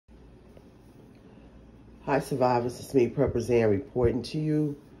Hi survivors, it's me, Prepper reporting to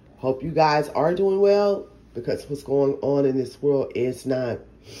you. Hope you guys are doing well, because what's going on in this world is not,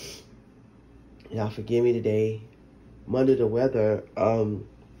 y'all forgive me today, I'm under the weather. Y'all,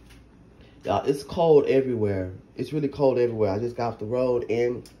 it's cold everywhere. It's really cold everywhere. I just got off the road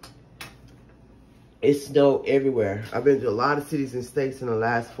and it's snow everywhere. I've been to a lot of cities and states in the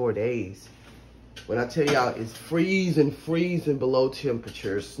last 4 days. When I tell y'all, it's freezing below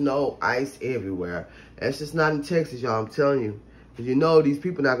temperature. Snow, ice everywhere. That's just not in Texas, y'all. I'm telling you. Because you know these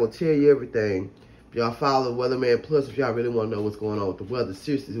people not going to tell you everything. Y'all follow Weatherman Plus if y'all really want to know what's going on with the weather.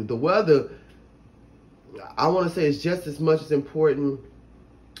 Seriously, the weather, I want to say, is just as much as important,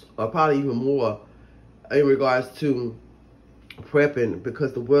 or probably even more, in regards to prepping.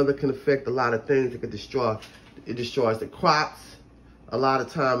 Because the weather can affect a lot of things. It can destroy. It destroys the crops. A lot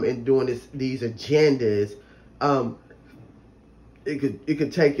of time in doing these agendas, it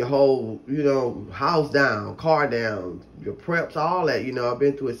could take your whole, house down, car down, your preps, all that. I've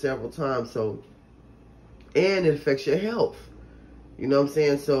been through it several times. So, and it affects your health. You know what I'm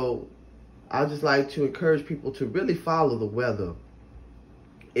saying? So, I just like to encourage people to really follow the weather.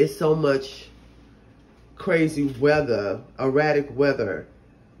 It's so much crazy weather, erratic weather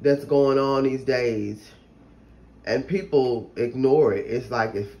that's going on these days. And people ignore it. It's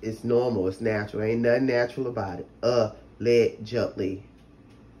like it's normal, it's natural. Ain't nothing natural about it. Allegedly.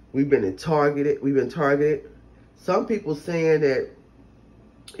 We've been targeted. Some people saying that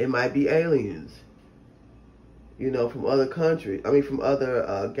it might be aliens. From other countries. I mean, from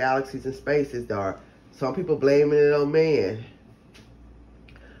other galaxies and spaces. There are some people blaming it on man.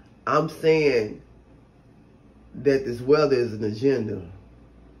 I'm saying that this weather is an agenda.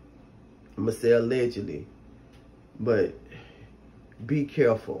 I'm going to say allegedly. But be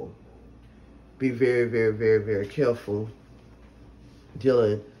careful. Be very, very, very, very careful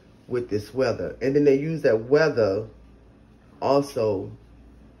dealing with this weather. And then they use that weather also,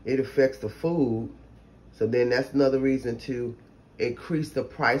 it affects the food. So then that's another reason to increase the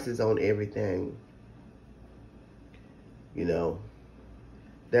prices on everything.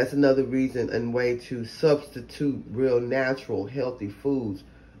 That's another reason and way to substitute real natural, healthy foods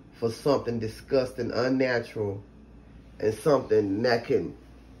for something disgusting, unnatural, and something that can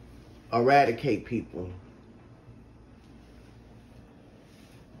eradicate people.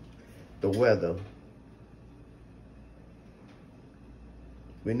 The weather.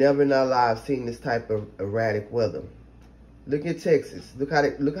 We never in our lives seen this type of erratic weather. Look at Texas. Look how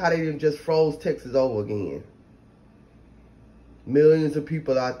they just froze Texas over again. Millions of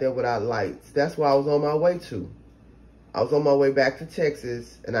people out there without lights. That's where I was on my way to. I was on my way back to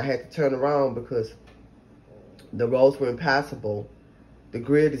Texas, and I had to turn around because the roads were impassable. The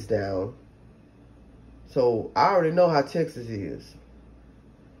grid is down. So I already know how Texas is.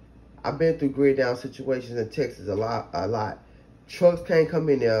 I've been through grid down situations in Texas a lot. Trucks can't come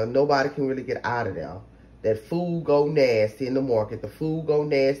in there. Nobody can really get out of there. That food go nasty in the market. The food go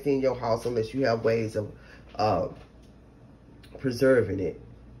nasty in your house unless you have ways of preserving it.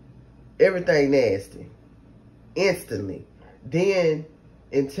 Everything nasty. Instantly. Then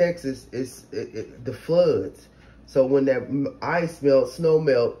in Texas, it's the floods. So when that ice melts, snow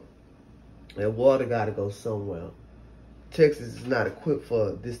melt, that water got to go somewhere. Texas is not equipped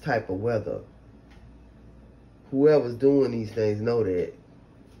for this type of weather. Whoever's doing these things know that.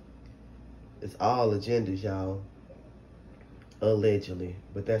 It's all agendas, y'all. Allegedly.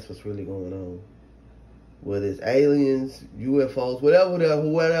 But that's what's really going on. Whether it's aliens, UFOs, whatever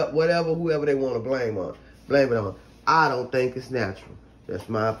they want to blame it on. I don't think it's natural. That's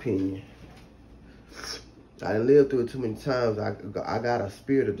my opinion. I done lived through it too many times. I got a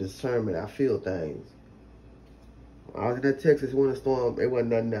spirit of discernment. I feel things. After that Texas winter storm, it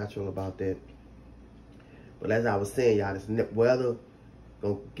wasn't nothing natural about that. But as I was saying, y'all, this weather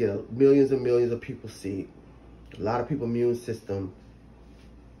gonna get millions and millions of people sick. A lot of people's immune system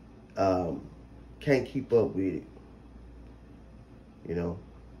can't keep up with it. And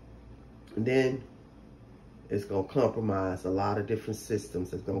then it's gonna compromise a lot of different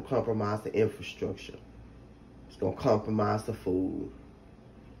systems. It's gonna compromise the infrastructure. It's going to compromise the food.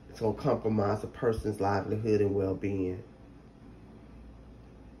 It's going to compromise a person's livelihood and well-being.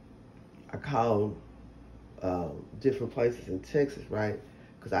 I called different places in Texas, right?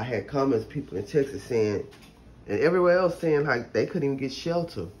 Because I had comments, people in Texas saying, and everywhere else saying, like, they couldn't even get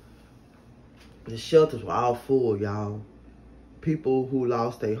shelter. The shelters were all full, y'all. People who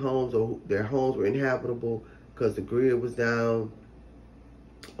lost their homes or their homes were inhabitable because the grid was down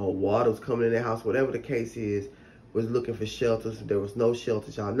or water was coming in their house, whatever the case is, was looking for shelters. There was no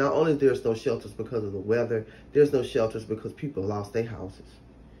shelters, y'all. Not only there's no shelters because of the weather, there's no shelters because people lost their houses.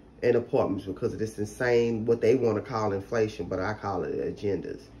 in apartments because of this insane, what they want to call inflation, but I call it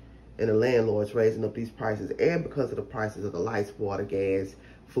agendas. And the landlords raising up these prices, and because of the prices of the lights, water, gas,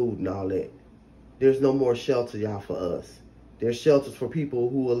 food, and all that. There's no more shelter, y'all, for us. There's shelters for people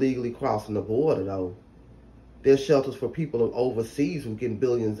who are illegally crossing the border, though. There's shelters for people overseas who getting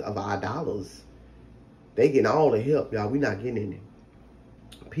billions of our dollars. They getting all the help, y'all. We not getting any.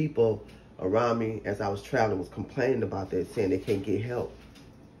 People around me, as I was traveling, was complaining about that, saying they can't get help.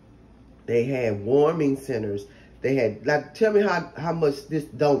 They had warming centers. They had, like, tell me how much this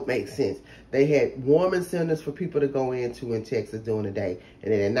don't make sense. They had warming centers for people to go into in Texas during the day.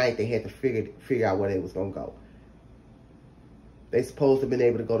 And then at night, they had to figure out where they was going to go. They supposed to have been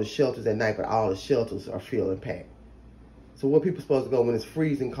able to go to shelters at night, but all the shelters are feeling packed. So where people supposed to go when it's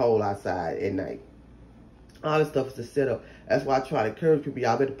freezing cold outside at night? All this stuff is to set up. That's why I try to encourage people.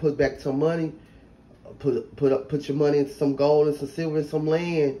 Y'all better put back some money. Put your money into some gold and some silver and some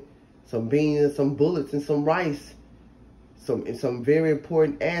land. Some beans and some bullets and some rice. Some very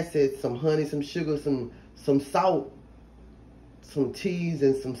important assets. Some honey, some sugar, some salt. Some teas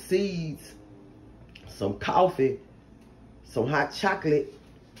and some seeds. Some coffee. Some hot chocolate.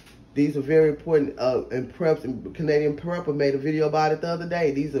 These are very important. And Preps, and Canadian Prepper made a video about it the other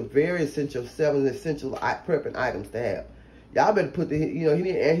day. These are very essential, 7 essential prepping items to have. Y'all better put the, you know, he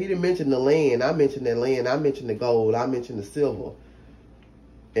didn't mention the land. I mentioned that land. I mentioned the gold. I mentioned the silver.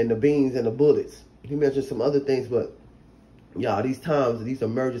 And the beans and the bullets. He mentioned some other things, but y'all, these times, these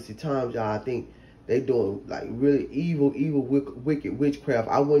emergency times, y'all, I think they doing like really evil, wicked witchcraft.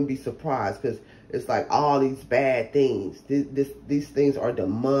 I wouldn't be surprised because it's like all these bad things. These things are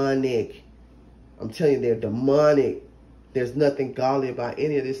demonic. I'm telling you, they're demonic. There's nothing godly about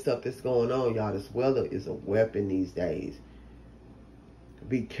any of this stuff that's going on, y'all. This weather is a weapon these days.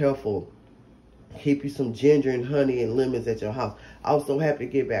 Be careful. Keep you some ginger and honey and lemons at your house. I was so happy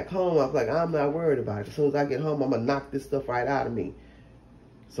to get back home. I was like, I'm not worried about it. As soon as I get home, I'm going to knock this stuff right out of me.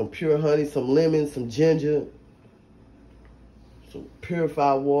 Some pure honey, some lemons, some ginger, some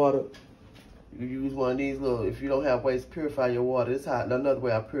purified water. You use one of these little, if you don't have ways to purify your water, this is another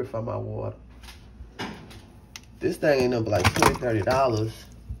way I purify my water. This thing ain't number like $20, $30.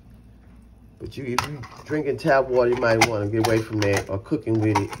 But if you drinking tap water, you might want to get away from that, or cooking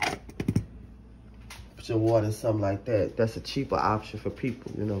with it. Put your water in something like that. That's a cheaper option for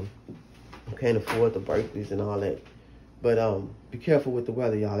people, you know, who can't afford the Berkeleys and all that. But be careful with the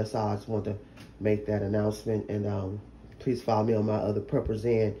weather, y'all. That's all. I just want to make that announcement. And please follow me on my other Preppers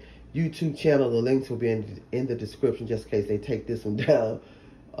In YouTube channel. The links will be in the description just in case they take this one down.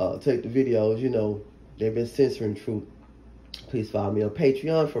 Take the videos, you know, they've been censoring truth. Please follow me on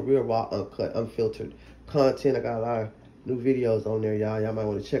Patreon for real, raw, uncut, unfiltered content. I got a lot of new videos on there, y'all. Y'all might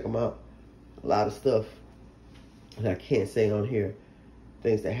want to check them out. A lot of stuff that I can't say on here.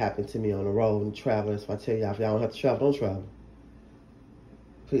 Things that happen to me on the road and traveling. So I tell y'all, if y'all don't have to travel, don't travel.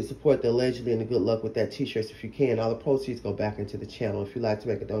 Please support the Allegedly and the Good Luck with that t-shirts if you can. All the proceeds go back into the channel. If you'd like to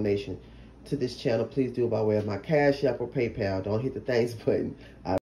make a donation to this channel, please do it by way of my Cash App or PayPal. Don't hit the thanks button.